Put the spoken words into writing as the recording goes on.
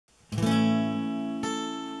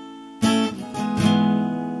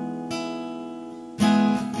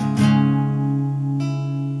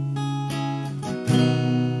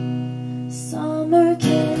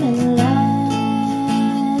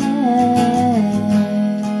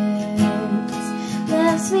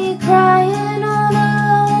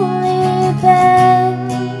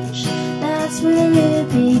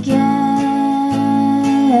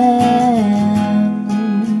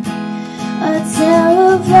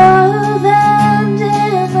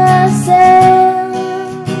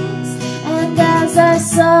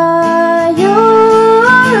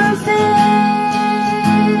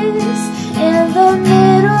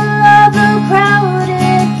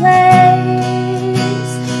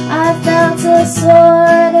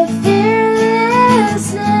sort of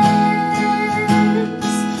fearlessness.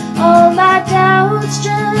 All my doubts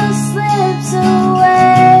just slips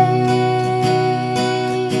away.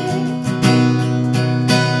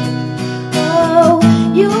 Oh,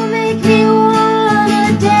 you make me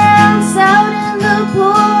wanna dance out in the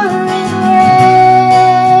pouring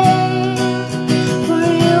rain. For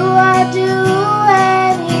you I do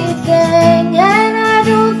anything, and I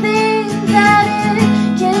don't think that it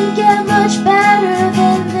can get much better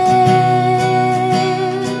than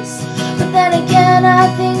this. But then again, I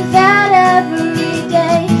think that every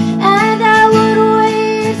day, and I would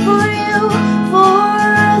wait for you for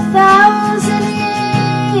 1,000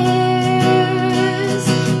 years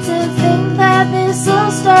to think that this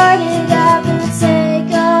all started at the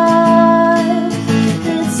takeoff,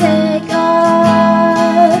 the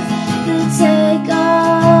takeoff, the takeoff,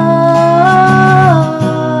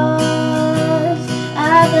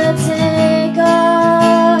 at the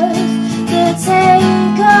takeoff, the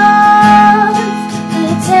takeoff, the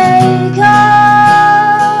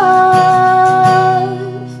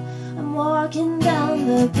takeoff. I'm walking down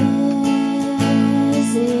the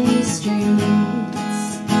busy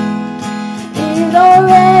streets. It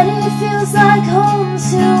already feels like home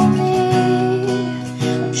to me.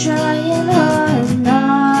 I'm trying hard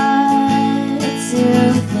not to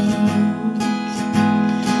think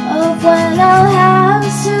of when I'll have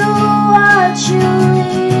to watch you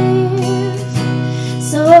leave.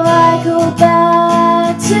 So I go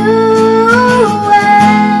back to